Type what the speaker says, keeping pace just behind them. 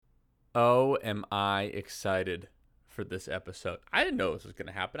Oh, am I excited for this episode. I didn't know this was going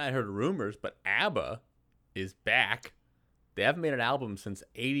to happen. I heard rumors, but ABBA is back. They haven't made an album since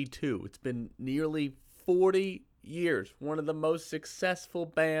 82. It's been nearly 40 years. One of the most successful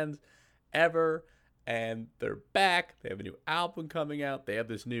bands ever. And they're back. They have a new album coming out. They have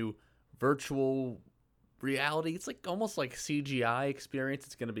this new virtual reality. It's like almost like CGI experience.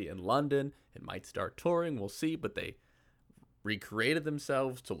 It's going to be in London. It might start touring. We'll see. But they recreated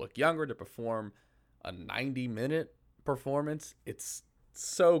themselves to look younger, to perform a 90-minute performance. It's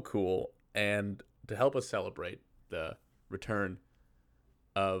so cool. And to help us celebrate the return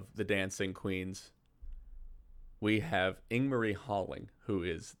of the Dancing Queens, we have Ing-Marie Halling, who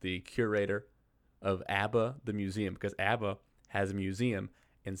is the curator of ABBA, the museum, because ABBA has a museum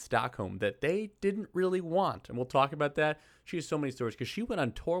in Stockholm that they didn't really want. And we'll talk about that. She has so many stories because she went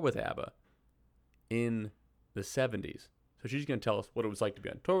on tour with ABBA in the 70s. So she's going to tell us what it was like to be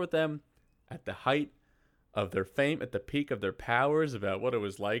on tour with them at the height of their fame, at the peak of their powers, about what it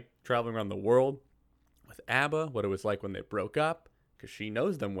was like traveling around the world with ABBA, what it was like when they broke up, because she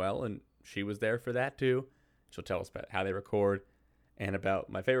knows them well, and she was there for that too. She'll tell us about how they record, and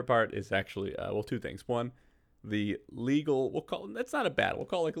about my favorite part is actually, two things. One, the legal, we'll call, that's not a battle, we'll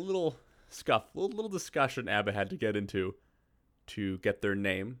call it like a little little discussion ABBA had to get into to get their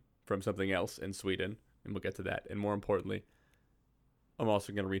name from something else in Sweden, and we'll get to that. And more importantly, I'm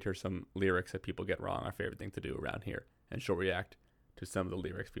also going to read her some lyrics that people get wrong, our favorite thing to do around here, and she'll react to some of the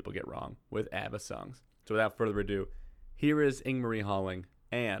lyrics people get wrong with ABBA songs. So without further ado, here is Ing-Marie Halling,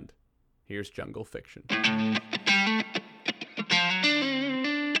 and here's Jungle Fiction.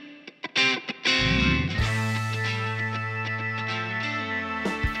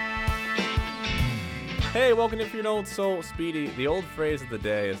 Hey, welcome to If You're an Old Soul. Speedy, the old phrase of the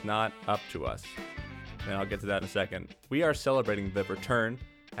day is not up to us. And I'll get to that in a second. We are celebrating the return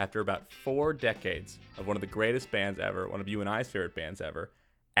after about 4 decades of one of the greatest bands ever, one of you and I's favorite bands ever,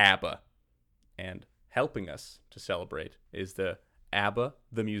 ABBA. And helping us to celebrate is the ABBA,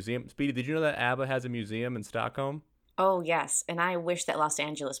 the museum. Speedy, did you know that ABBA has a museum in Stockholm? Oh, yes. And I wish that Los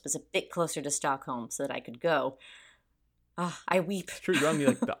Angeles was a bit closer to Stockholm so that I could go. I weep. It's true. You're on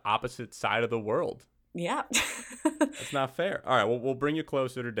the opposite side of the world. Yeah. That's not fair. All right, well, we'll bring you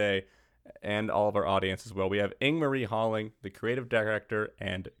closer today, and all of our audience as well. We have Ing-Marie Halling, the creative director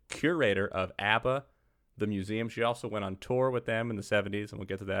and curator of ABBA, the museum. She also went on tour with them in the 70s, and we'll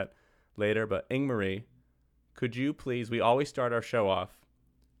get to that later. But Ing-Marie, could you please, we always start our show off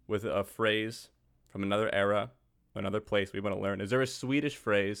with a phrase from another era, another place we want to learn. Is there a Swedish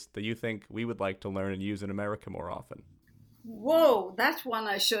phrase that you think we would like to learn and use in America more often? Whoa, that one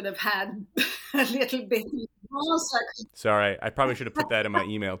I should have had a little bit. Sorry, I probably should have put that in my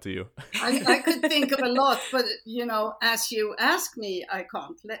email to you. I could think of a lot, but as you ask me, I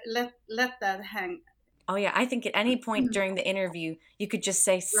can't let that hang. Oh yeah, I think at any point during the interview, you could just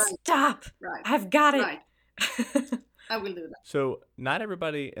say, "Stop! Right. I've got it." Right. I will do that. So not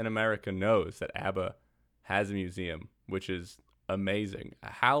everybody in America knows that ABBA has a museum, which is amazing.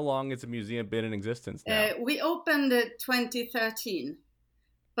 How long has the museum been in existence now? We opened 2013.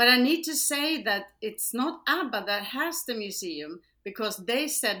 But I need to say that it's not ABBA that has the museum, because they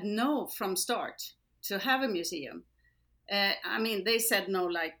said no from start to have a museum. They said no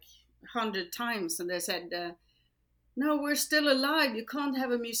like 100 times, and they said, no, we're still alive. You can't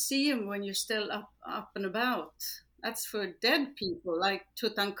have a museum when you're still up and about. That's for dead people, like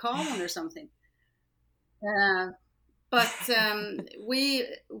Tutankhamun or something. But we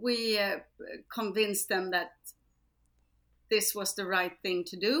convinced them that this was the right thing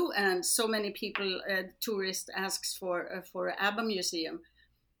to do, and so many people, tourists, asks for an ABBA museum,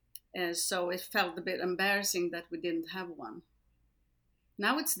 so it felt a bit embarrassing that we didn't have one.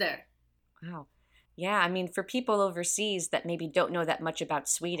 Now it's there. Wow. Yeah, I mean, for people overseas that maybe don't know that much about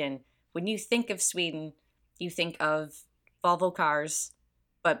Sweden, when you think of Sweden, you think of Volvo cars,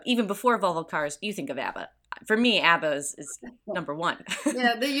 but even before Volvo cars, you think of ABBA. For me, ABBA is number one.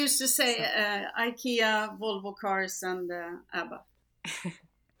 Yeah, they used to say IKEA, Volvo cars, and ABBA.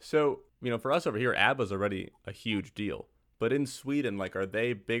 So, for us over here, ABBA's already a huge deal. But in Sweden, are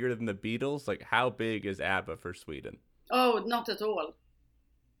they bigger than the Beatles? How big is ABBA for Sweden? Oh, not at all.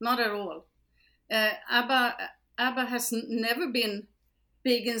 Not at all. ABBA has never been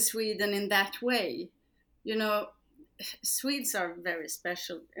big in Sweden in that way. Swedes are very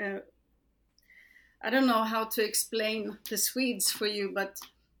special. I don't know how to explain the Swedes for you, but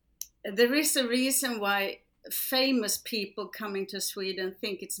there is a reason why famous people coming to Sweden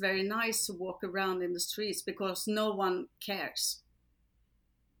think it's very nice to walk around in the streets, because no one cares.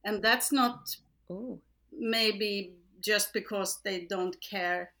 And that's not maybe just because they don't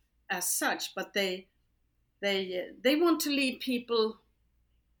care as such, but they want to lead people,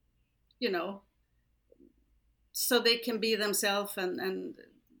 so they can be themselves and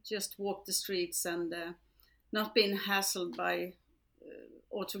just walk the streets and not being hassled by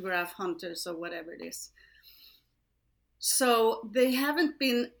autograph hunters or whatever it is. So they haven't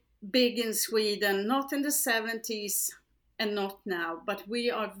been big in Sweden, not in the 70s and not now, but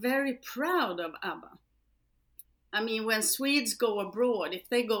we are very proud of ABBA. I mean, when Swedes go abroad, if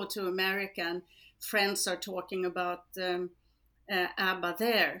they go to America and friends are talking about ABBA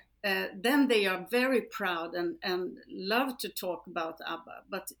there, then they are very proud and love to talk about ABBA,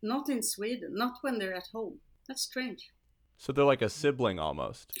 but not in Sweden, not when they're at home. That's strange. So they're like a sibling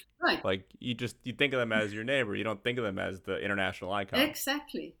almost. Right. Like you think of them as your neighbor. You don't think of them as the international icon.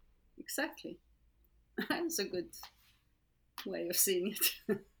 Exactly. That's a good way of seeing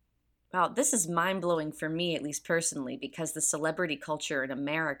it. Wow, this is mind-blowing for me, at least personally, because the celebrity culture in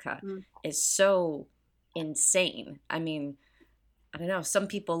America is so insane. I mean, I don't know, some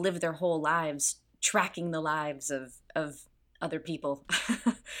people live their whole lives tracking the lives of other people.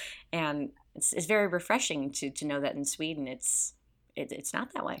 And it's very refreshing to know that in Sweden it's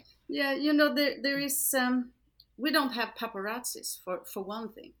not that way. Yeah, there is, we don't have paparazzis for one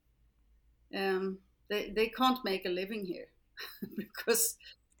thing. They can't make a living here because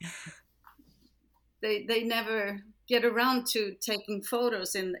they never get around to taking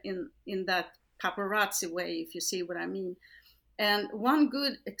photos in that paparazzi way, if you see what I mean. And one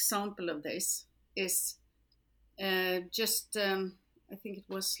good example of this is I think it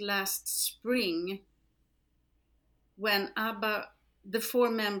was last spring when ABBA, the 4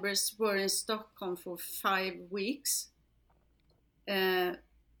 members were in Stockholm for 5 weeks. At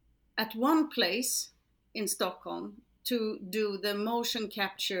one place in Stockholm to do the motion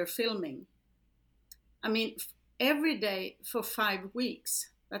capture filming. I mean, every day for 5 weeks.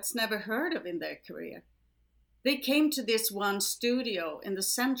 That's never heard of in their career. They came to this one studio in the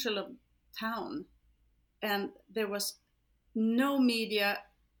central of town, and there was no media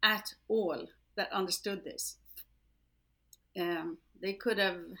at all that understood this. They could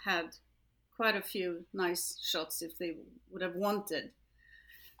have had quite a few nice shots if they would have wanted.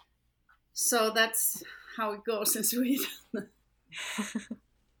 So that's how it goes in Sweden.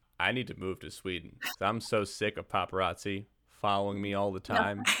 I need to move to Sweden. I'm so sick of paparazzi following me all the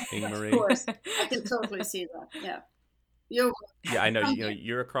time. Ingmarie. Of course, I can totally see that. Yeah, I know.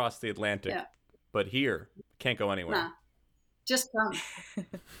 You're across the Atlantic, but here can't go anywhere. Nah, just come.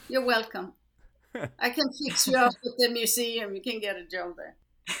 You're welcome. I can fix you up at the museum. You can get a job there.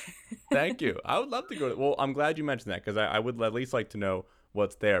 Thank you. I would love to go. Well, I'm glad you mentioned that because I would at least like to know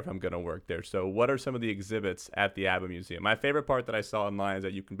what's there if I'm going to work there. So what are some of the exhibits at the ABBA Museum? My favorite part that I saw online is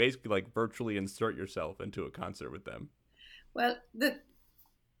that you can basically like virtually insert yourself into a concert with them. Well, if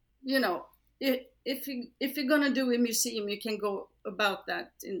you're going to do a museum, you can go about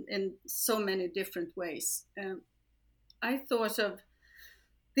that in so many different ways. I thought of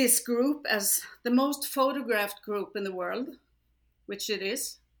this group as the most photographed group in the world, which it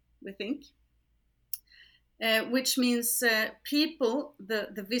is, we think. Which means people,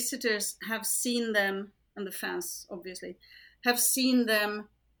 the visitors, have seen them, and the fans, obviously, have seen them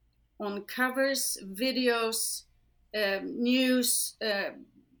on covers, videos, news,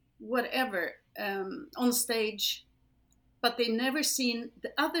 whatever, on stage, but they never seen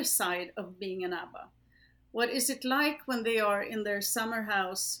the other side of being an ABBA. What is it like when they are in their summer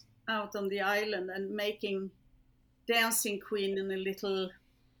house out on the island and making Dancing Queen in a little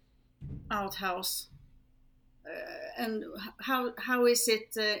outhouse? And how is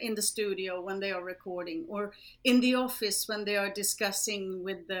it in the studio when they are recording, or in the office when they are discussing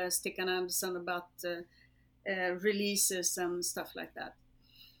with Stickan Andersson about releases and stuff like that,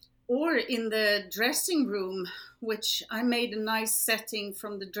 or in the dressing room, which I made a nice setting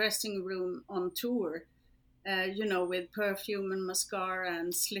from the dressing room on tour, with perfume and mascara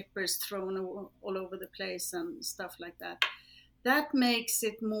and slippers thrown all over the place and stuff like that. That makes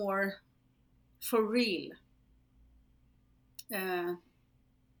it more for real. And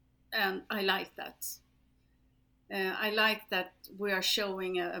I like that. I like that we are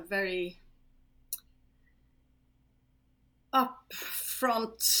showing a very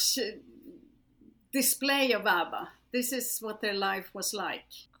upfront display of ABBA. This is what their life was like.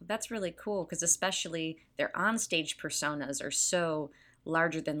 That's really cool, because especially their onstage personas are so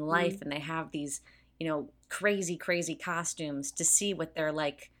larger than life, and they have these, crazy, crazy costumes to see what they're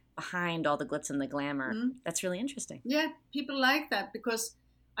like behind all the glitz and the glamour. That's really interesting. Yeah, people like that because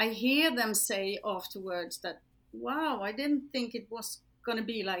I hear them say afterwards that, wow, I didn't think it was going to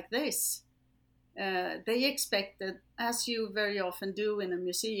be like this. They expected, as you very often do in a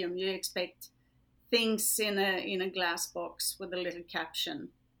museum, you expect things in a glass box with a little caption,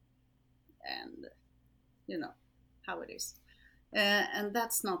 and you know how it is. And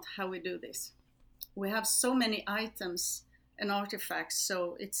that's not how we do this. We have so many items and artifacts,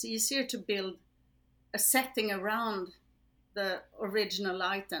 so it's easier to build a setting around the original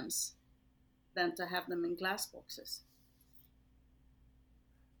items than to have them in glass boxes.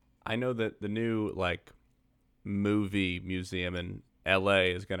 I know that the new like movie museum in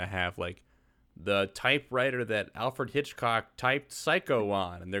LA is going to have like the typewriter that Alfred Hitchcock typed Psycho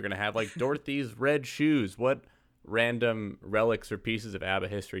on, and they're going to have like Dorothy's red shoes. What random relics or pieces of ABBA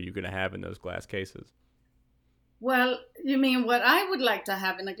history are you going to have in those glass cases? Well, you mean what I would like to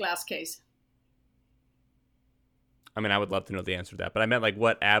have in a glass case? I mean, I would love to know the answer to that, but I meant like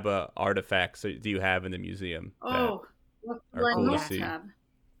what ABBA artifacts do you have in the museum? Oh, what do I not have?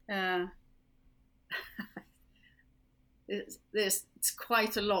 It's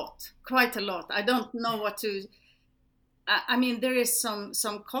quite a lot. I don't know what to. I mean, there is some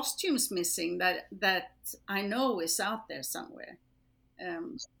costumes missing that I know is out there somewhere.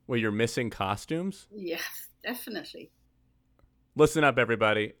 Well, you're missing costumes? Yeah, definitely. Listen up,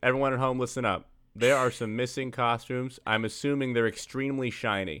 everybody. Everyone at home, listen up. There are some missing costumes. I'm assuming they're extremely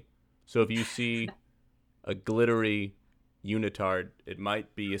shiny. So if you see a glittery unitard, it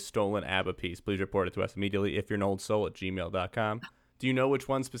might be a stolen ABBA piece. Please report it to us immediately if you're an old soul at gmail.com. Do you know which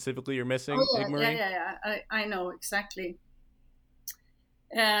one specifically you're missing, Igmarie? Yeah. I know exactly.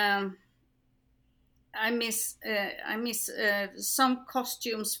 I miss some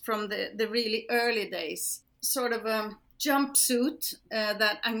costumes from the really early days. Sort of a jumpsuit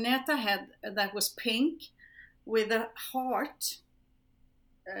that Agneta had that was pink with a heart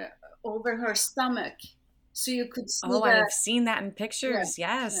over her stomach. So you could see I've seen that in pictures.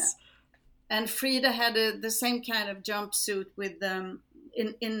 Yeah, yes. Yeah. And Frida had the same kind of jumpsuit with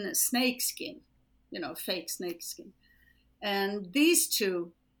in snakeskin, fake snakeskin. And these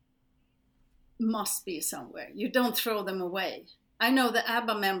two must be somewhere. You don't throw them away. I know the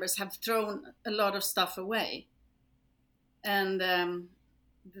ABBA members have thrown a lot of stuff away. And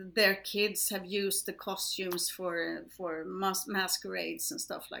their kids have used the costumes for masquerades and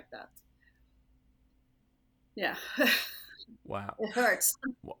stuff like that. Yeah. Wow. It hurts.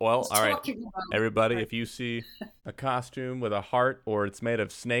 Well, all right. Everybody, if you see a costume with a heart or it's made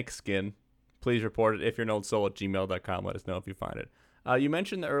of snake skin, please report it. If you're an old soul at gmail.com, let us know if you find it. You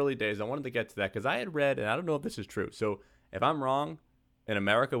mentioned the early days. I wanted to get to that because I had read, and I don't know if this is true. So if I'm wrong, in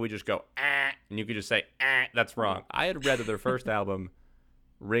America, we just go, ah, and you could just say, ah, that's wrong. I had read that their first album,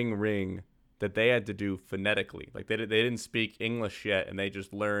 Ring Ring, that they had to do phonetically. Like they didn't speak English yet, and they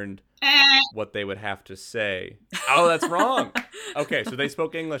just learned what they would have to say. Oh, that's wrong. Okay, so they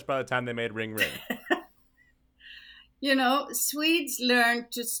spoke English by the time they made Ring Ring. Swedes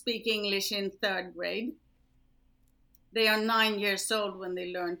learned to speak English in 3rd grade. They are 9 years old when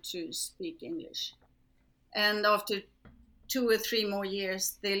they learn to speak English. And after 2 or 3 more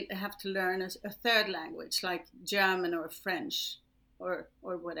years, they have to learn a 3rd language, like German or French or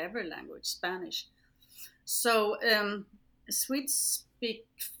whatever language, Spanish. So Swedes speak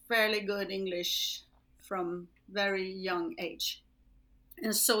fairly good English from very young age.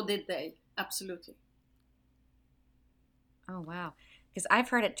 And so did they, absolutely. Oh, wow. Because I've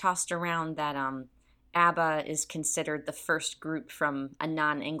heard it tossed around that ABBA is considered the first group from a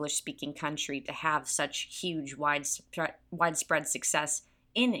non-English speaking country to have such huge widespread success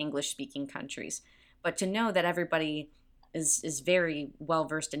in English speaking countries. But to know that everybody is very well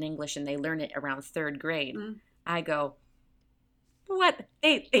versed in English and they learn it around 3rd grade, I go, what?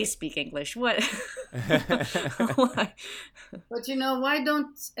 They speak English. What? Why? But why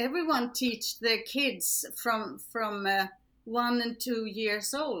don't everyone teach their kids from 1 and 2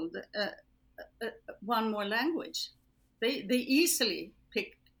 years old one more language? They easily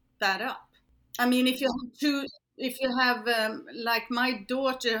pick that up. I mean, if you have like my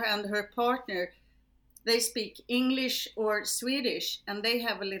daughter and her partner, they speak English or Swedish, and they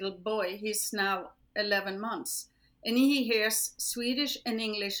have a little boy. He's now 11 months, and he hears Swedish and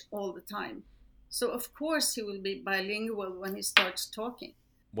English all the time. So of course he will be bilingual when he starts talking.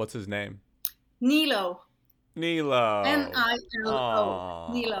 What's his name? Nilo. Nilo.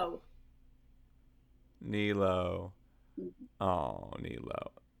 Nilo. Nilo. Nilo. Oh,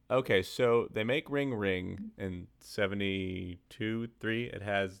 Nilo. Okay, so they make Ring Ring in 72, 3. It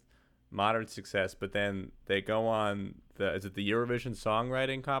has moderate success, but then they go on is it the Eurovision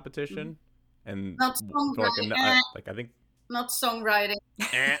songwriting competition? And not songwriting. I think not songwriting.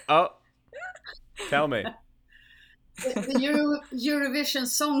 Oh, tell me. The Eurovision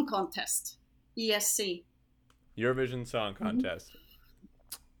Song Contest. ESC. Eurovision Song Contest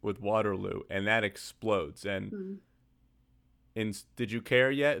with Waterloo, and that explodes. And did you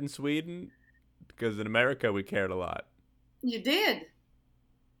care yet in Sweden? Because in America we cared a lot. You did?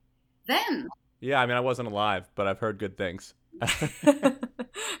 Then? Yeah, I mean, I wasn't alive, but I've heard good things.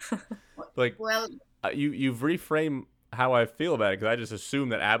 Like, well, you've reframed how I feel about it, because I just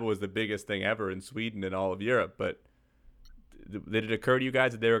assumed that ABBA was the biggest thing ever in Sweden and all of Europe. But did it occur to you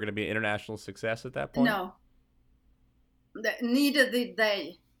guys that they were going to be an international success at that point? No. Neither did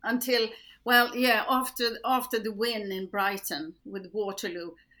they until, well, yeah, after the win in Brighton with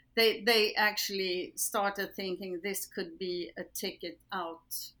Waterloo, they actually started thinking this could be a ticket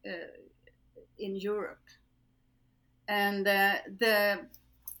out in Europe. And the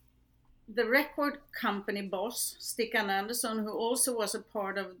record company boss, Stickan Andersson, who also was a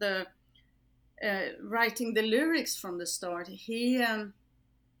part of the writing the lyrics from the start, he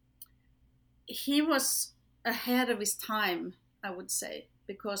was ahead of his time, I would say,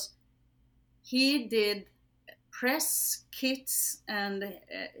 because he did press kits and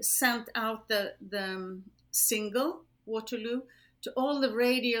sent out the single Waterloo to all the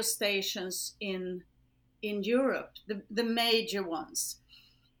radio stations in Europe, the major ones.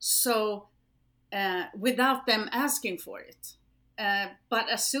 So without them asking for it. But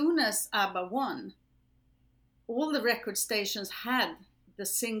as soon as ABBA won, all the record stations had the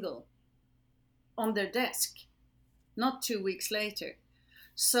single on their desk, not 2 weeks later.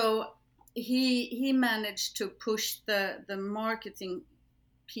 So he managed to push the marketing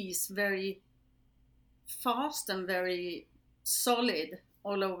piece very fast and very solid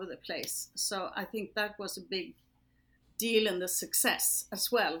all over the place. So I think that was a big deal in the success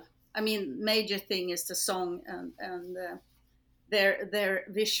as well. I mean, major thing is the song and their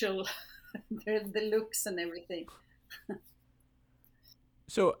visual, the looks and everything.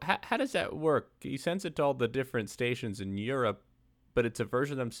 So how does that work? You send it to all the different stations in Europe, but it's a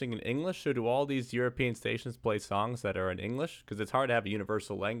version of them singing English. So do all these European stations play songs that are in English? Because it's hard to have a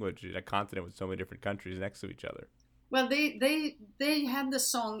universal language in a continent with so many different countries next to each other. Well, they had the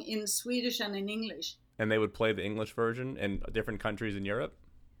song in Swedish and in English. And they would play the English version in different countries in Europe?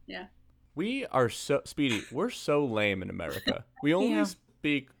 Yeah. We are so, Speedy, we're so lame in America. We only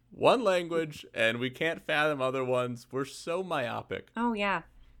speak one language and we can't fathom other ones. We're so myopic. Oh, yeah.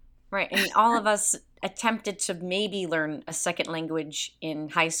 Right. And all of us attempted to maybe learn a second language in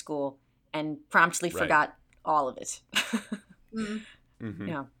high school and promptly forgot all of it.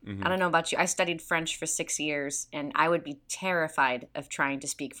 Yeah. I don't know about you. I studied French for 6 years, and I would be terrified of trying to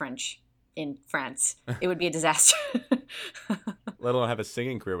speak French in France. It would be a disaster. Let alone have a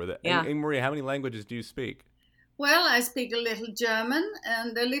singing career with it. Yeah. And Maria, how many languages do you speak? Well, I speak a little German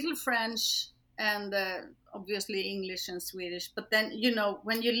and a little French and obviously English and Swedish. But then, you know,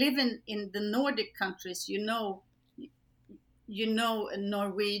 when you live in the Nordic countries, you know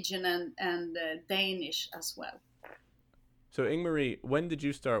Norwegian and Danish as well. So, Ingmarie, when did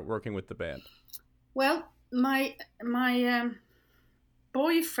you start working with the band? Well, my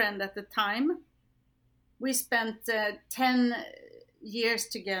boyfriend at the time, we spent 10 years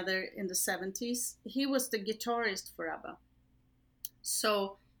together in the 70s. He was the guitarist for ABBA.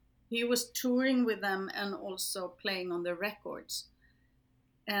 So he was touring with them and also playing on the records.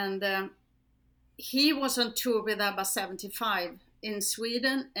 And he was on tour with ABBA 75 in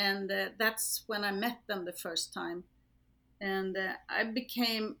Sweden, and that's when I met them the first time. And I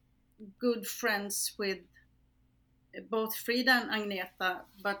became good friends with both Frida and Agneta,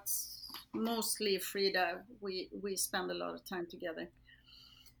 but mostly Frida. We spend a lot of time together.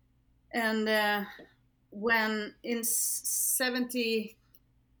 And when in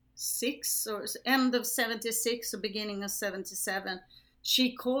 76 or end of 76 or beginning of 77,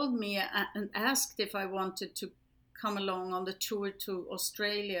 she called me and asked if I wanted to come along on the tour to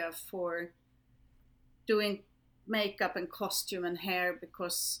Australia for doing makeup and costume and hair,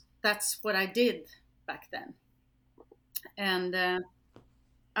 because that's what I did back then. And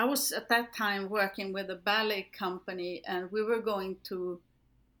I was at that time working with a ballet company, and we were going to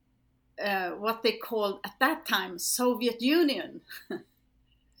what they called at that time Soviet Union,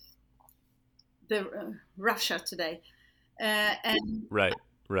 the Russia today. And right.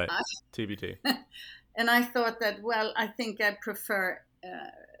 TBT. And I thought that, well, I think I prefer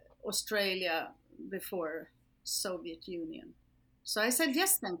Australia before Soviet Union. So I said,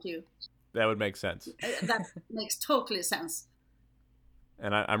 yes, thank you. That would make sense. That makes totally sense.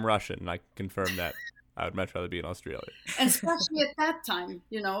 And I'm Russian, and I confirm that. I would much rather be in Australia. And especially at that time,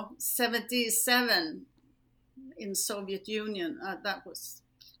 77 in Soviet Union, that was,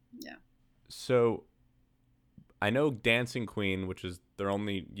 yeah. So I know Dancing Queen, which is their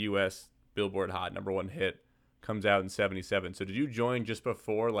only U.S. Billboard Hot #1 hit comes out in 77. So did you join just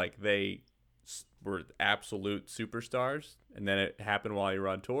before like they were absolute superstars and then it happened while you were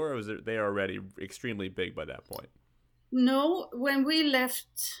on tour, or was they already extremely big by that point? No, when we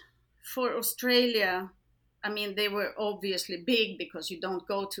left for Australia, I mean, they were obviously big because you don't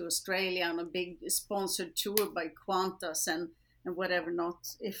go to Australia on a big sponsored tour by Qantas and whatever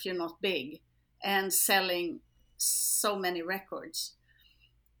not if you're not big and selling so many records.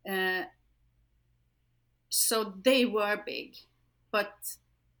 So they were big, but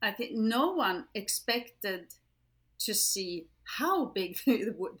I think no one expected to see how big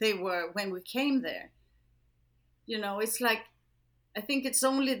they were when we came there. You know, it's like, I think it's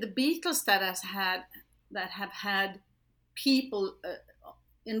only the Beatles that have had people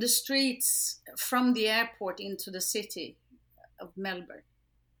in the streets from the airport into the city of Melbourne.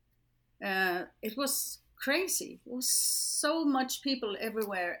 It was crazy. It was so much people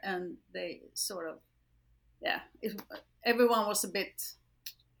everywhere, and they sort of, everyone was a bit,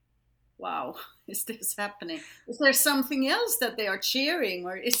 wow, is this happening? Is there something else that they are cheering,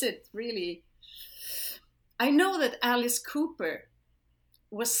 or is it really? I know that Alice Cooper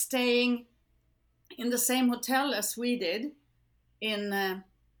was staying in the same hotel as we did in,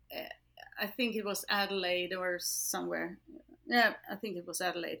 I think it was Adelaide or somewhere. Yeah, I think it was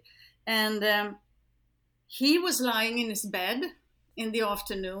Adelaide. And he was lying in his bed in the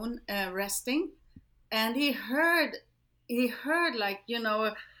afternoon, resting, and he heard like, you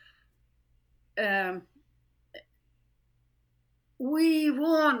know, we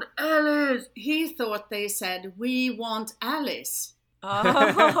want Alice. He thought they said, we want Alice. Oh.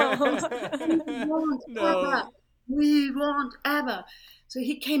 We want ABBA. We want ABBA. So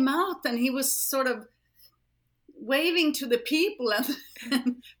he came out and he was sort of waving to the people,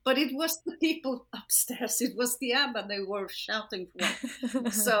 but it was the people upstairs. It was the ABBA they were shouting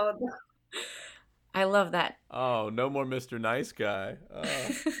for. So I love that. Oh, no more Mr. Nice Guy.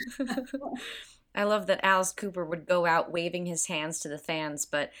 Oh. I love that Alice Cooper would go out waving his hands to the fans,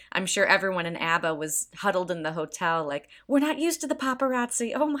 but I'm sure everyone in ABBA was huddled in the hotel like, we're not used to the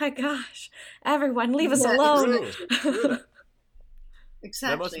paparazzi. Oh my gosh. Everyone, leave us alone. True.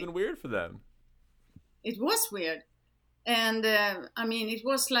 Exactly. That must have been weird for them. It was weird. And I mean, it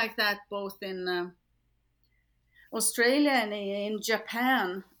was like that both in Australia and in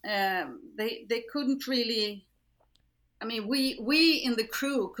Japan. They couldn't really, I mean, we in the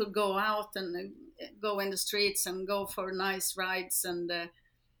crew could go out and go in the streets and go for nice rides and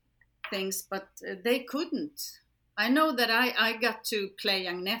things, but they couldn't. I know that I got to play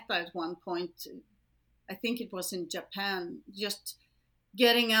Agneta at one point. I think it was in Japan, just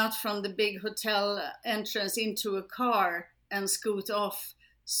getting out from the big hotel entrance into a car and scoot off.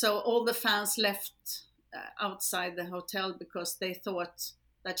 So all the fans left outside the hotel because they thought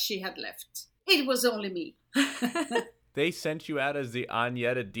that she had left. It was only me. They sent you out as the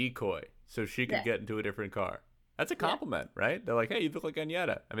Agneta decoy so she could get into a different car. That's a compliment, right? They're like, hey, you look like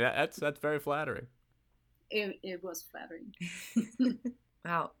Agneta. I mean, that's very flattering. It was flattering.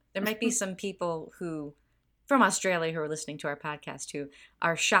 Wow. There might be some people from Australia who are listening to our podcast who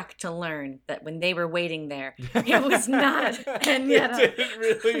are shocked to learn that when they were waiting there, it was not Agneta. It didn't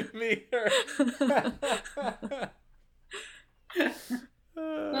really mean her.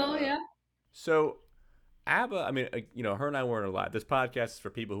 Oh, yeah. So, ABBA, I mean, you know, her and I weren't alive. This podcast is for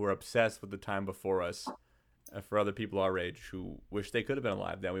people who are obsessed with the time before us, for other people our age who wish they could have been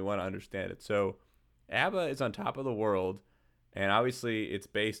alive then. We want to understand it. So, ABBA is on top of the world, and obviously it's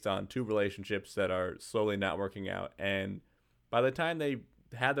based on two relationships that are slowly not working out. And by the time they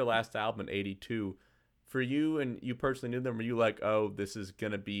had their last album in 82, for you, and you personally knew them, were you like, oh, this is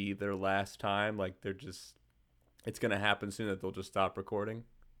going to be their last time? Like, it's going to happen soon that they'll just stop recording?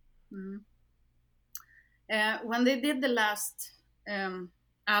 Mm-hmm. When they did the last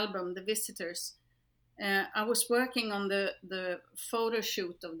album, The Visitors, I was working on the photo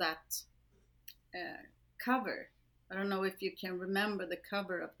shoot of that cover. I don't know if you can remember the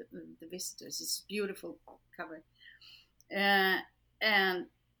cover of the Visitors. It's a beautiful cover. And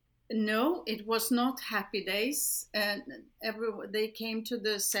no, it was not happy days. They came to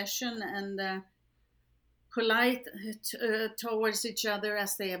the session and polite towards each other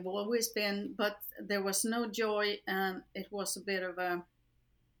as they have always been, but there was no joy, and it was a bit of a,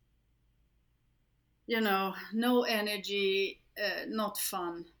 you know, no energy, not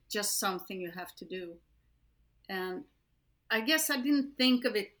fun, just something you have to do. And I guess I didn't think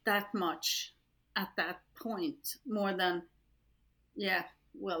of it that much at that point, more than, yeah,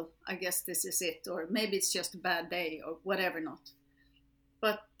 well, I guess this is it, or maybe it's just a bad day, or whatever not.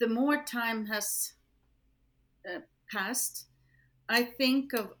 But the more time has passed, I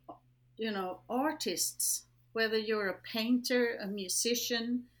think of, artists, whether you're a painter, a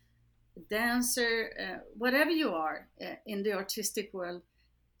musician, a dancer, whatever you are in the artistic world,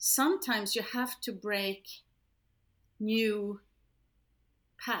 sometimes you have to break new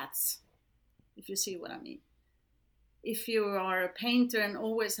paths, if you see what I mean. If you are a painter and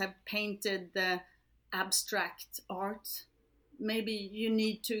always have painted the abstract art, maybe you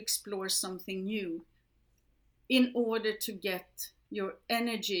need to explore something new in order to get your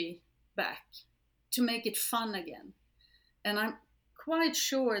energy back, to make it fun again. And I'm quite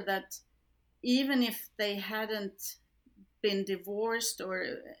sure that even if they hadn't been divorced or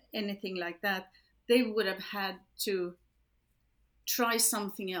anything like that, they would have had to try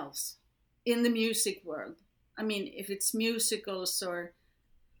something else in the music world. I mean, if it's musicals or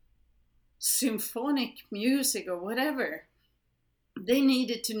symphonic music or whatever, they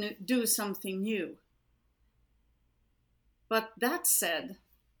needed to do something new. But that said,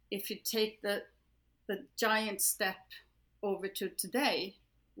 if you take the giant step over to today,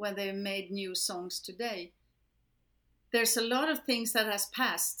 where they made new songs today, there's a lot of things that has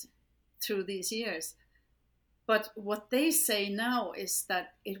passed through these years. But what they say now is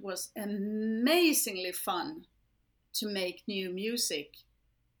that it was amazingly fun to make new music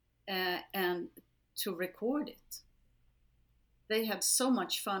and to record it. They had so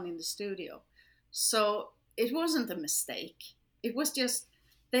much fun in the studio. So it wasn't a mistake. It was just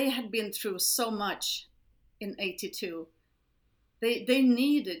they had been through so much in 82. They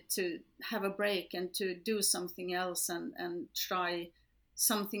needed to have a break and to do something else and try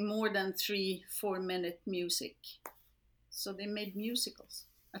something more than 3-4 minute music. So they made musicals.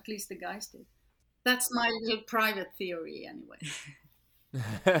 At least the guys did. That's my little private theory anyway.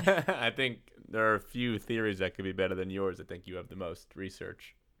 I think there are a few theories that could be better than yours. I think you have the most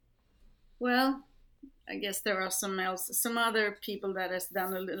research. Well, I guess there are some other people that has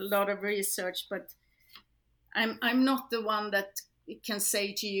done a lot of research, but I'm not the one that can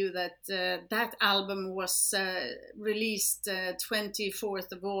say to you that that album was released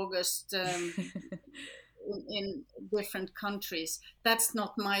 24th of August in different countries. That's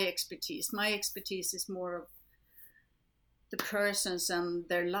not my expertise. My expertise is more of the persons and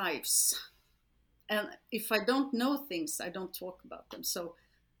their lives. And if I don't know things, I don't talk about them. So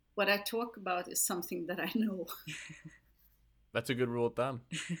what I talk about is something that I know. That's a good rule of thumb.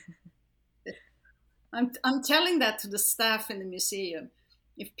 I'm telling that to the staff in the museum.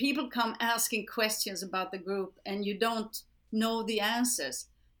 If people come asking questions about the group and you don't know the answers,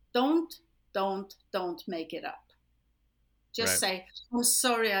 don't make it up. Just say, I'm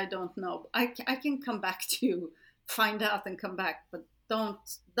sorry, I don't know. I can come back to you, find out and come back, but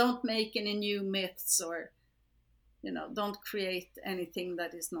don't make any new myths or, don't create anything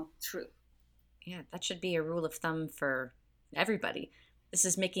that is not true. Yeah, that should be a rule of thumb for everybody. This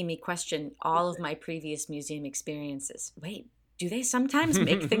is making me question all of my previous museum experiences. Wait, do they sometimes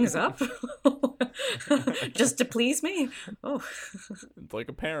make things up just to please me? Oh, it's like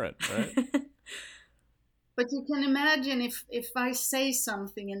a parent, right? But you can imagine if I say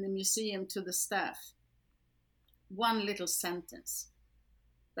something in the museum to the staff, one little sentence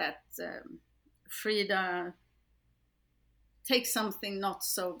that Frida takes something not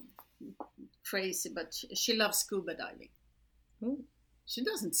so crazy, but she loves scuba diving. Ooh. She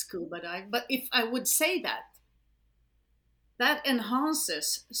doesn't scuba dive, but if I would say that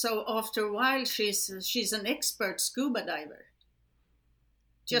enhances. So after a while, she's an expert scuba diver.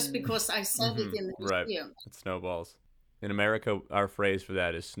 Just because I said it in the museum. Right. It snowballs. In America, our phrase for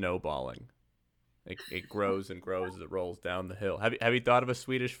that is snowballing. It grows and grows as it rolls down the hill. Have you thought of a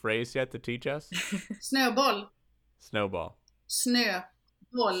Swedish phrase yet to teach us? Snowball. Snowball.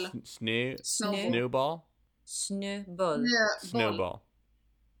 Snöboll. Snowball. Snöboll. Snowball.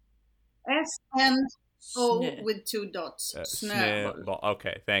 S-N-O with 2 dots. Snowball.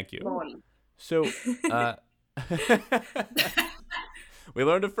 Okay, thank you. Ball. So, we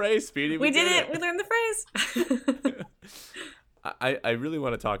learned a phrase, Speedy. We did it. We learned the phrase. I really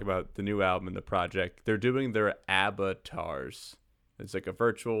want to talk about the new album and the project. They're doing their avatars. It's like a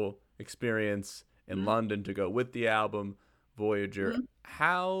virtual experience in London to go with the album, Voyager.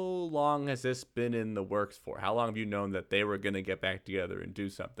 How long has this been in the works for? How long have you known that they were going to get back together and do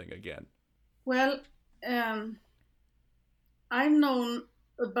something again? Well, I've known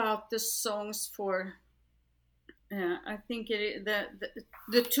about the songs for, I think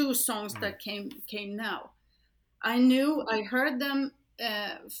the 2 songs that came now. I heard them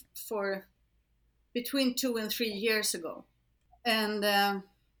for between 2 and 3 years ago, and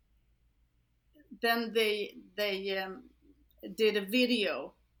then they did a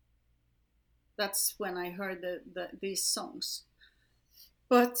video. That's when I heard these songs.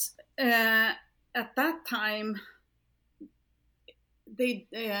 But at that time,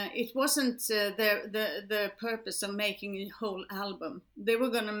 it wasn't the purpose of making a whole album. They were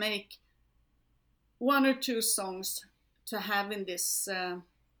going to make one or two songs to have in this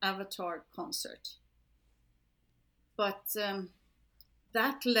Avatar concert. But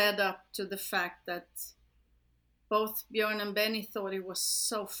that led up to the fact that both Björn and Benny thought it was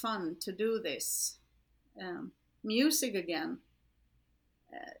so fun to do this music again.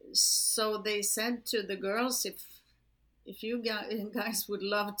 So they said to the girls, if you guys would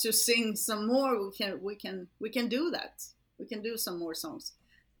love to sing some more, we can do that. We can do some more songs.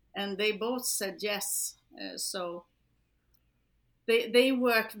 And they both said yes. So they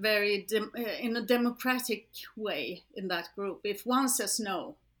work very in a democratic way in that group. If one says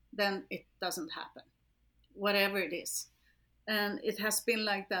no, then it doesn't happen, whatever it is. And it has been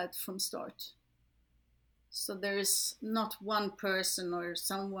like that from start. So there is not one person or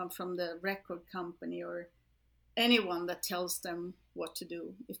someone from the record company or anyone that tells them what to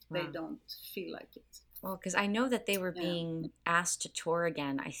do if they don't feel like it. Well, because I know that they were being asked to tour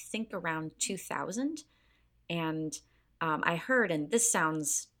again, I think around 2000. And I heard, and this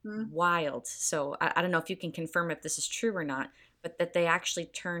sounds wild, so I don't know if you can confirm if this is true or not, but that they actually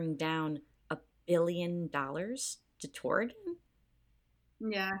turned down $1 billion to tour again?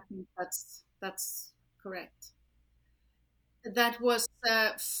 Yeah, that's correct. That was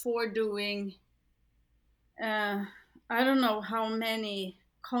for doing, I don't know how many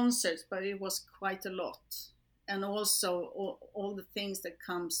concerts, but it was quite a lot. And also all the things that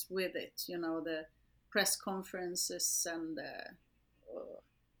comes with it, the press conferences and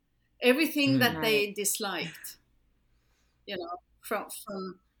everything that they disliked,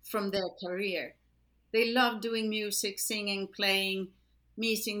 from their career. They loved doing music, singing, playing,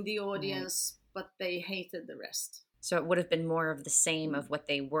 meeting the audience, but they hated the rest. So it would have been more of the same of what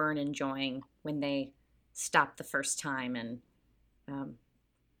they weren't enjoying when they stopped the first time. And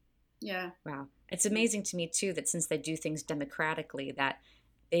wow. It's amazing to me, too, that since they do things democratically, that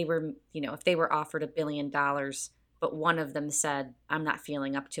they were, if they were offered $1 billion, but one of them said, I'm not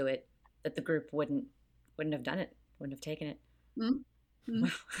feeling up to it, that the group wouldn't have done it, wouldn't have taken it.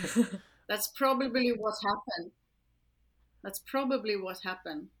 Mm-hmm. That's probably what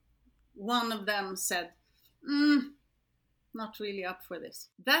happened. One of them said, not really up for this.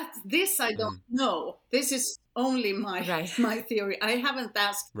 This I don't know. This is only my theory. I haven't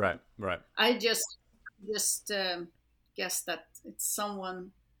asked. Right. I just guess that it's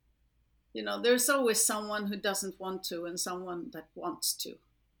someone, there's always someone who doesn't want to and someone that wants to,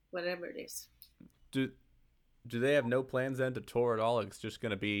 whatever it is. Do they have no plans then to tour at all? It's just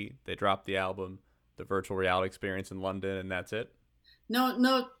going to be, they drop the album, the virtual reality experience in London, and that's it?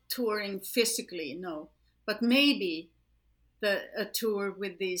 No touring physically, no. But maybe a tour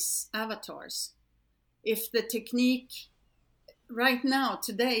with these avatars. If the technique, right now,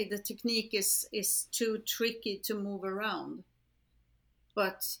 today, the technique is too tricky to move around.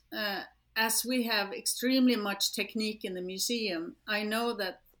 But as we have extremely much technique in the museum, I know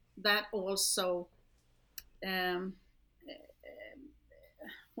that also,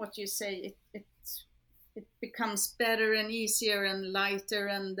 what you say, it becomes better and easier and lighter,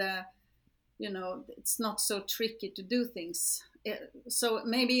 and it's not so tricky to do things. So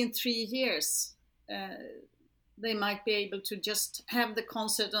maybe in 3 years they might be able to just have the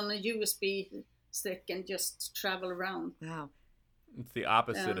concert on a USB stick and just travel around. Wow. It's the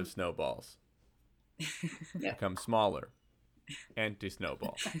opposite of snowballs. Become smaller.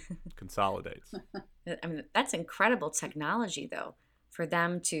 Anti-snowball. Consolidates. I mean, that's incredible technology, though, for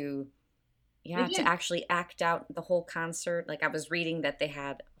them to actually act out the whole concert. Like, I was reading that they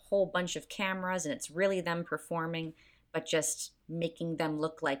had a whole bunch of cameras and it's really them performing, but just making them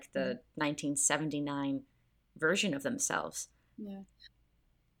look like the 1979 version of themselves. Yeah.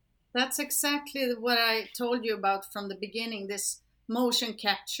 That's exactly what I told you about from the beginning, this motion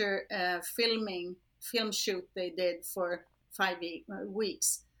capture film shoot they did for 5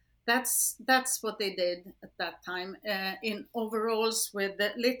 weeks. That's what they did at that time, in overalls with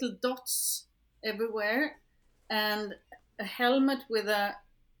the little dots everywhere and a helmet with a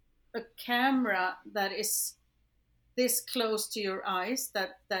camera that is this close to your eyes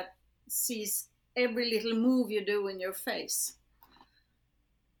that sees every little move you do in your face.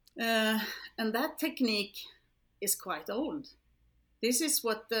 And that technique is quite old. This is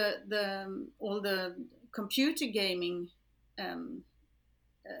what all the computer gaming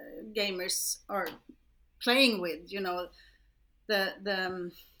gamers are playing with,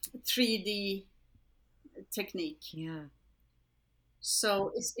 the 3D technique. Yeah.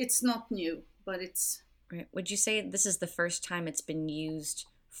 So it's not new, but it's Right. Would you say this is the first time it's been used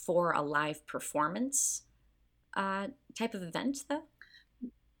for a live performance type of event, though?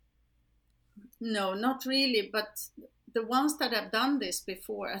 No, not really. But the ones that have done this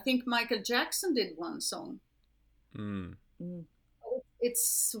before, I think Michael Jackson did one song. Mm.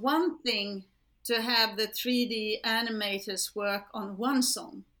 It's one thing to have the 3D animators work on one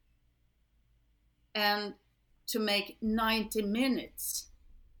song and to make 90 minutes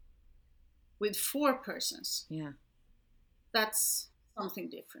with 4 persons. Yeah. That's something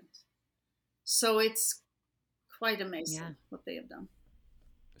different. So it's quite amazing what they have done.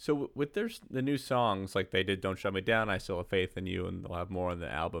 So with the new songs, like they did Don't Shut Me Down, I Still Have Faith in You, and they'll have more on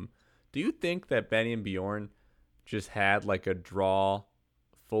the album, do you think that Benny and Bjorn just had like a drawer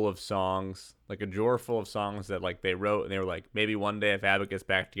full of songs that like they wrote and they were like, maybe one day if ABBA gets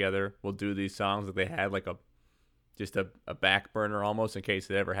back together, we'll do these songs, that they had like just a back burner almost in case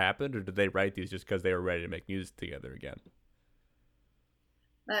it ever happened? Or did they write these just because they were ready to make music together again?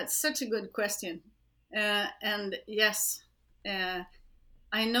 That's such a good question. And yes,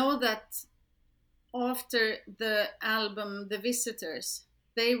 I know that after the album The Visitors,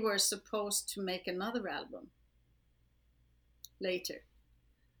 they were supposed to make another album later.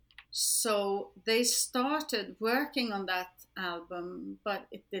 So they started working on that album, but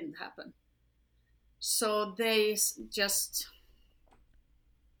it didn't happen. So they just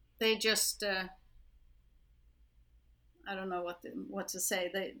I don't know what to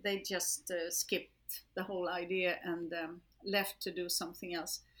say. They just skipped the whole idea and left to do something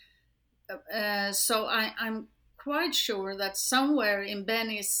else. So I'm quite sure that somewhere in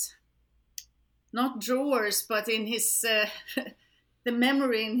Benny's, not drawers, but in his the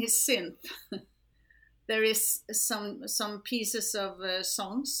memory in his synth, there is some pieces of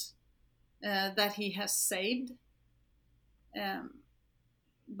songs that he has saved.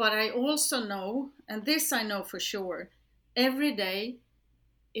 But I also know, and this I know for sure, every day,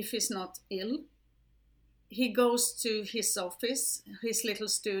 if he's not ill, he goes to his office, his little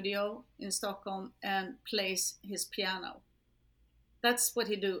studio in Stockholm, and plays his piano. That's what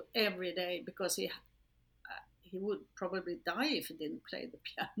he do every day, because he would probably die if he didn't play the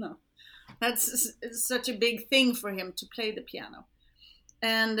piano. That's such a big thing for him to play the piano.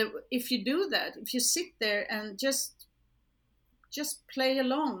 And if you do that, if you sit there and just play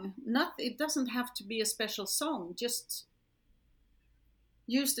along, it doesn't have to be a special song, just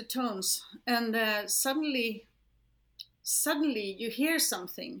use the tones, and suddenly you hear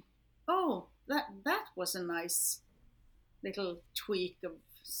something. Oh, that was a nice little tweak of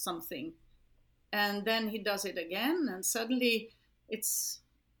something. And then he does it again, and suddenly it's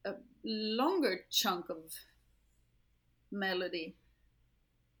a longer chunk of melody.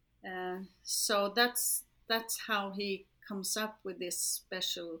 So that's how he comes up with this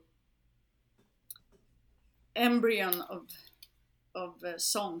special embryon of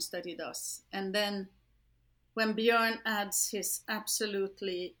songs that he does. And then when Björn adds his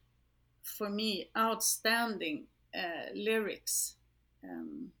absolutely, for me, outstanding lyrics,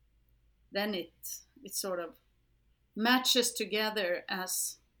 then it sort of matches together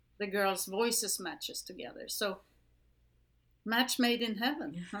as the girls' voices matches together. So match made in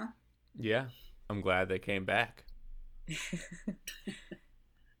heaven, huh? Yeah, I'm glad they came back.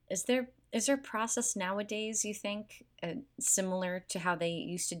 Is there a process nowadays, you think, similar to how they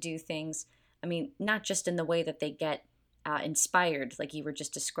used to do things? I mean, not just in the way that they get inspired, like you were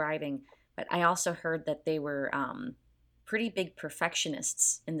just describing, but I also heard that they were pretty big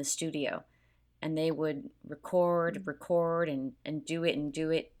perfectionists in the studio, and they would record and do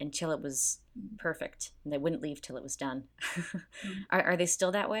it until it was perfect, and they wouldn't leave till it was done. Are they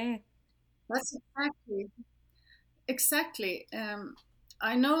still that way? That's exactly.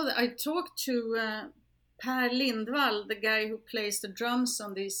 I know that I talked to Per Lindvall, the guy who plays the drums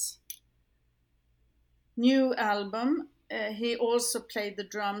on this new album. He also played the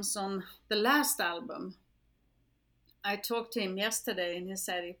drums on the last album. I talked to him yesterday, and he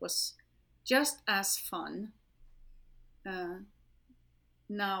said it was just as fun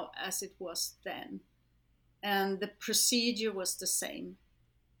now as it was then. And the procedure was the same.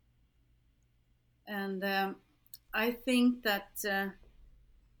 And I think that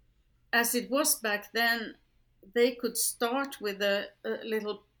as it was back then, they could start with a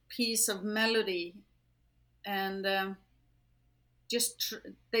little piece of melody, and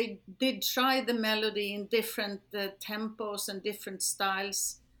they did try the melody in different tempos and different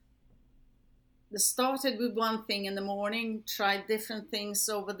styles. They started with one thing in the morning, tried different things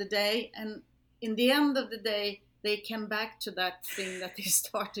over the day, and in the end of the day, they came back to that thing that they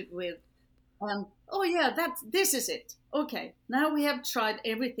started with. And oh yeah, this is it. Okay, now we have tried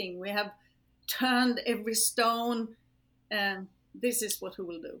everything. We have turned every stone. And this is what we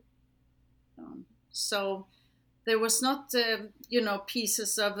will do. So there was not,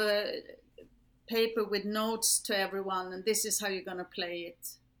 pieces of paper with notes to everyone, and this is how you're going to play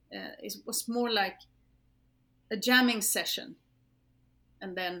it. It was more like a jamming session,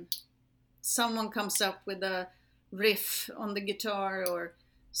 and then someone comes up with a riff on the guitar or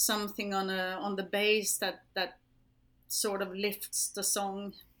something on the bass that sort of lifts the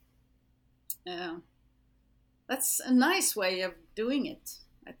song. That's a nice way of doing it,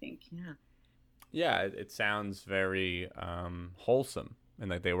 I think. Yeah, it sounds very wholesome, and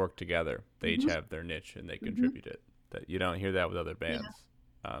like they work together. They each have their niche and they contribute it. That you don't hear that with other bands.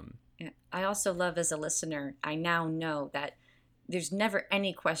 I also love, as a listener, I now know that there's never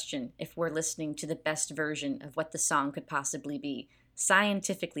any question if we're listening to the best version of what the song could possibly be.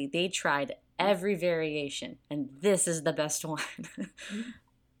 Scientifically, they tried every variation, and this is the best one.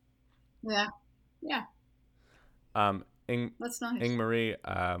 Yeah. That's nice. Ing-Marie,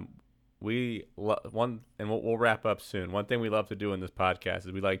 we'll wrap up soon. One thing we love to do in this podcast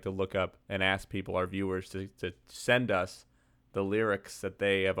is we like to look up and ask people, our viewers, to send us the lyrics that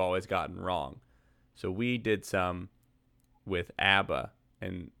they have always gotten wrong. So we did some with ABBA,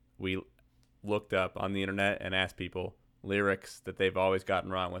 and we looked up on the internet and asked people lyrics that they've always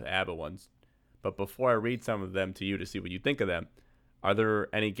gotten wrong with ABBA ones. But before I read some of them to you to see what you think of them, are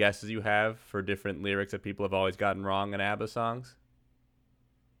there any guesses you have for different lyrics that people have always gotten wrong in ABBA songs?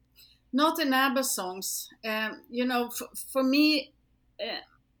 Not in ABBA songs. For me,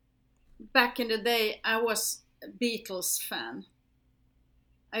 back in the day, I was a Beatles fan.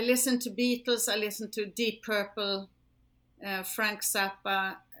 I listened to Beatles, I listened to Deep Purple, Frank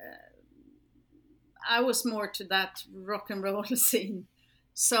Zappa. I was more to that rock and roll scene.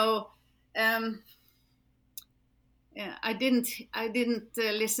 So I didn't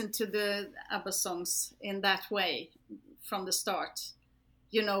listen to the ABBA songs in that way from the start.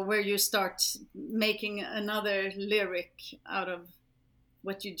 Where you start making another lyric out of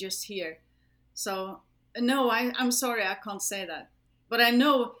what you just hear. So, no, I'm sorry, I can't say that. But I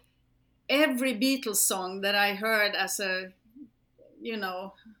know every Beatles song that I heard as a,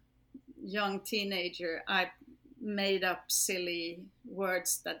 young teenager, I made up silly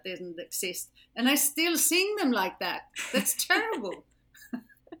words that didn't exist. And I still sing them like that. That's terrible.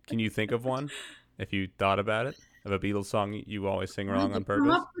 Can you think of one, if you thought about it? Of a Beatles song you always sing wrong on purpose? Come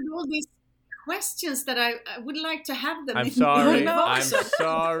up with all these questions that I would like to have them. I'm sorry. I'm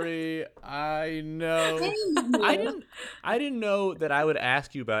sorry. I know. I didn't know that I would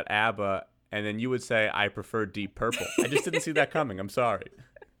ask you about ABBA and then you would say I prefer Deep Purple. I just didn't see that coming. I'm sorry.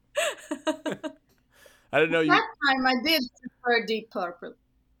 I didn't know you. That time I did prefer Deep Purple.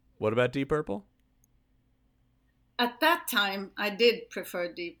 What about Deep Purple? At that time, I did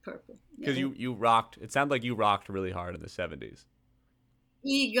prefer Deep Purple. Because you rocked. It sounded like you rocked really hard in the 70s.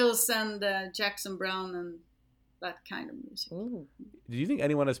 Eagles and Jackson Browne and that kind of music. Ooh. Do you think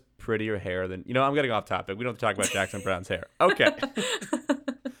anyone has prettier hair than... I'm getting off topic. We don't have to talk about Jackson Browne's hair. Okay.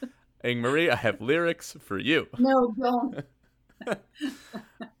 Ing-Marie, I have lyrics for you. No, don't.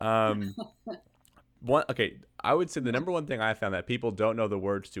 Okay, I would say the number one thing I found that people don't know the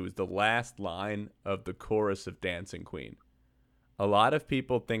words to is the last line of the chorus of Dancing Queen. A lot of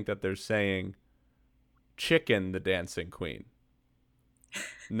people think that they're saying chicken the Dancing Queen.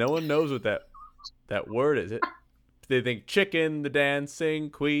 No one knows what that word is. They think chicken the Dancing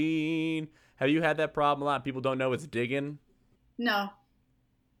Queen. Have you had that problem a lot? People don't know it's digging? No.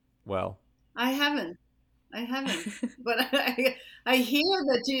 Well. I haven't. But I hear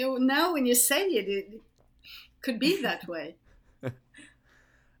that now when you say it, it could be that way.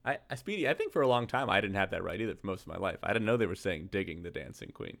 Speedy, I think for a long time I didn't have that right either for most of my life. I didn't know they were saying digging the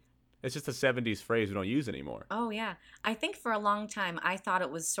Dancing Queen. It's just a 70s phrase we don't use anymore. Oh, yeah. I think for a long time I thought it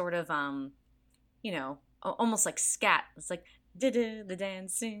was sort of, almost like scat. It's like, the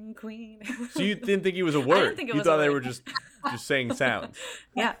Dancing Queen. So you didn't think it was a word? I didn't think it was you thought a word. They were just saying sounds.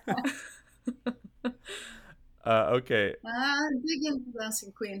 Yeah. Okay. Digging the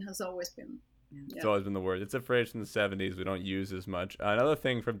Dancing Queen has always been. It's always been the word. It's a phrase from the 70s we don't use as much. Another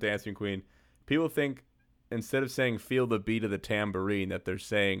thing from Dancing Queen, people think instead of saying feel the beat of the tambourine, that they're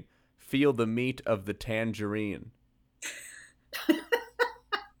saying feel the meat of the tangerine.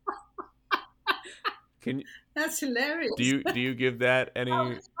 That's hilarious. Do you give that any? How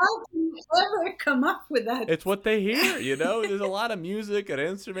can you ever come up with that? It's what they hear, There's a lot of music and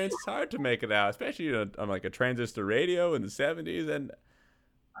instruments. It's hard to make it out, especially on like a transistor radio in the 70s. And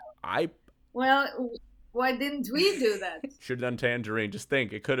Well, why didn't we do that? should have done Tangerine. Just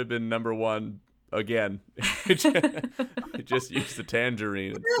think, it could have been number one again. It just used the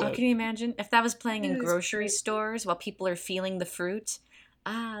tangerine Oh, instead. can you imagine if that was playing in It is grocery crazy. stores while people are feeling the fruit?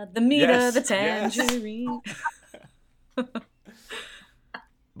 Ah, the meat Yes, of the yes. tangerine.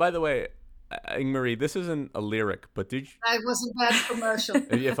 By the way, Ingmarie, this isn't a lyric, but did you, That was a bad commercial.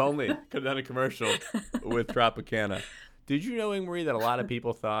 if only could have done a commercial with Tropicana. Did you know, Ingmarie, that a lot of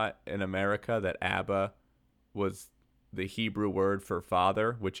people thought in America that ABBA was the Hebrew word for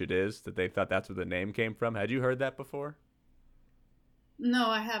father, which it is, that they thought that's where the name came from? Had you heard that before? No,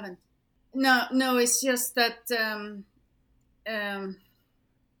 I haven't. No, it's just that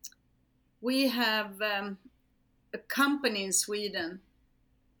we have a company in Sweden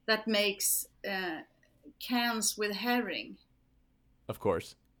that makes cans with herring. Of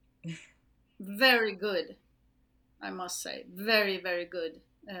course. Very good, I must say. Very, very good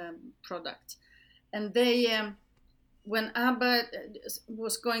product. And they, when ABBA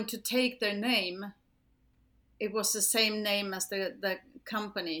was going to take their name, it was the same name as the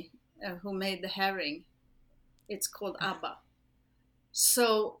company who made the herring. It's called ABBA.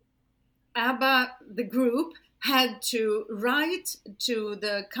 So ABBA, the group, had to write to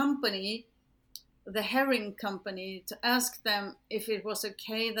the company, the herring company, to ask them if it was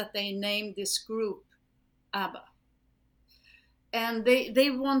okay that they named this group ABBA. And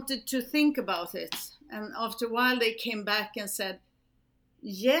they wanted to think about it. And after a while, they came back and said,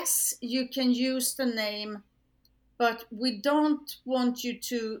 yes, you can use the name, but we don't want you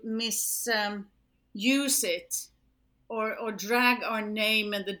to misuse it or drag our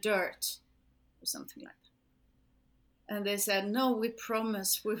name in the dirt or something like that. And they said, no, we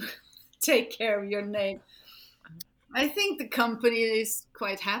promise we will take care of your name. I think the company is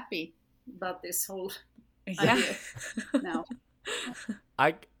quite happy about this whole Yeah. idea now.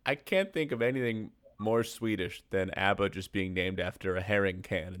 I can't think of anything more Swedish than ABBA just being named after a herring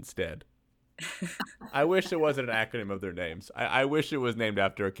can instead. I wish it wasn't an acronym of their names. I wish it was named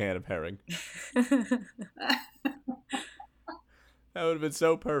after a can of herring. That would have been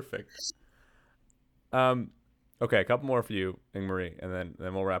so perfect. Okay, a couple more for you, Ingmarie, and then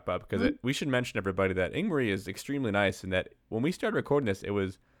we'll wrap up, because we should mention, everybody, that Ingmarie is extremely nice, and that when we started recording this, it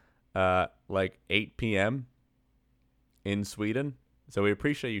was like 8 p.m. in Sweden. So we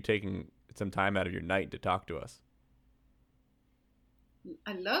appreciate you taking some time out of your night to talk to us.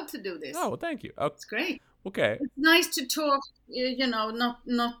 I love to do this. Oh, well, thank you. Oh, It's great. okay. It's nice to talk,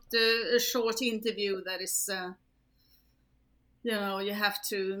 not a short interview that is, you have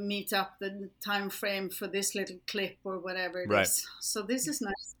to meet up the time frame for this little clip or whatever it Right. is. So this is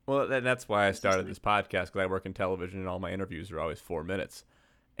nice. Well, that's why I started this podcast, because I work in television and all my interviews are always 4 minutes.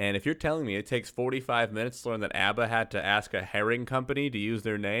 And if you're telling me it takes 45 minutes to learn that ABBA had to ask a herring company to use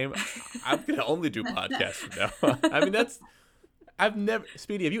their name, I'm going to only do podcasts from now on. I mean, I've never,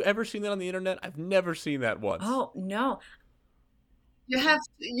 Speedy, have you ever seen that on the internet? I've never seen that once. Oh, no. You have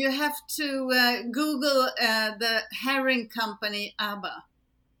to Google the herring company ABBA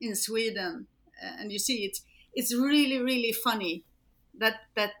in Sweden, and you see it's really, really funny that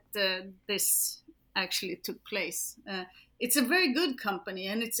this actually took place. It's a very good company,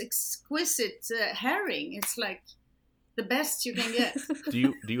 and it's exquisite herring. It's like the best you can get.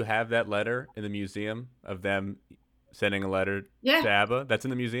 Do you have that letter in the museum of them sending a letter Yeah. to ABBA? That's in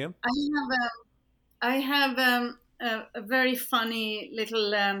the museum? I have a very funny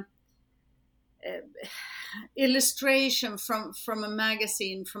little illustration from a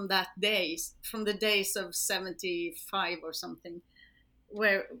magazine from the days of 75 or something,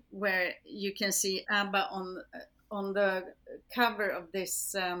 where you can see ABBA on the cover of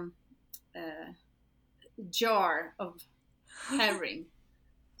this jar of herring.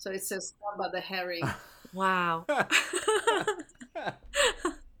 So it says ABBA the herring. Wow.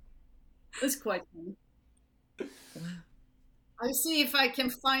 It's quite funny. I'll see if I can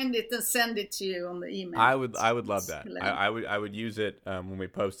find it and send it to you on the email. I would love that. Hilarious. I would use it when we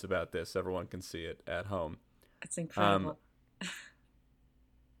post about this. Everyone can see it at home. That's incredible.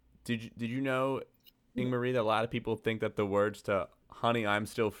 Did you know, Ingmarie, that a lot of people think that the words to "Honey, I'm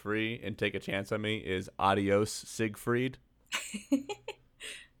Still Free" and "Take a Chance on Me" is "Adios, Siegfried"?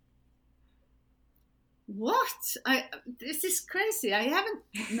 What? This is crazy. I haven't.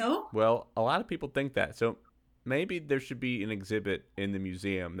 No. Well, a lot of people think that. So maybe there should be an exhibit in the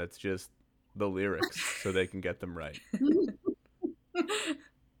museum that's just the lyrics so they can get them right.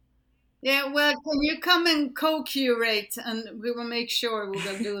 Yeah. Well, can you come and co-curate, and we will make sure we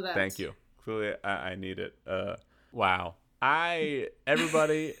will do that. Thank you. Clearly, I need it. Wow.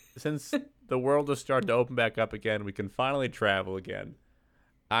 Everybody, since the world has started to open back up again, we can finally travel again.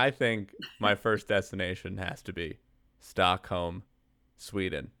 I think my first destination has to be Stockholm,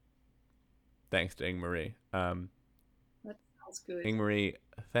 Sweden. thanks to Ingmarie. That sounds good. Ingmarie,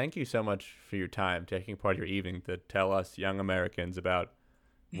 thank you so much for your time, taking part of your evening to tell us young Americans about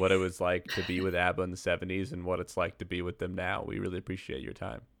what it was like to be with ABBA in the 70s and what it's like to be with them now. We really appreciate your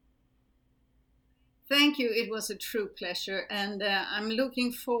time. Thank you. It was a true pleasure. And I'm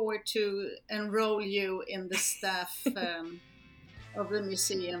looking forward to enroll you in the staff of the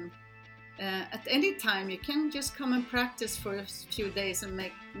museum. At any time, you can just come and practice for a few days and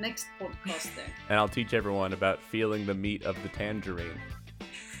make next podcast there. And I'll teach everyone about feeling the meat of the tangerine.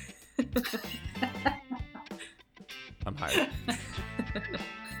 I'm hired.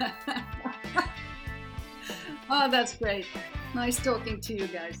 Oh, that's great. Nice talking to you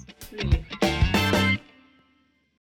guys. Really.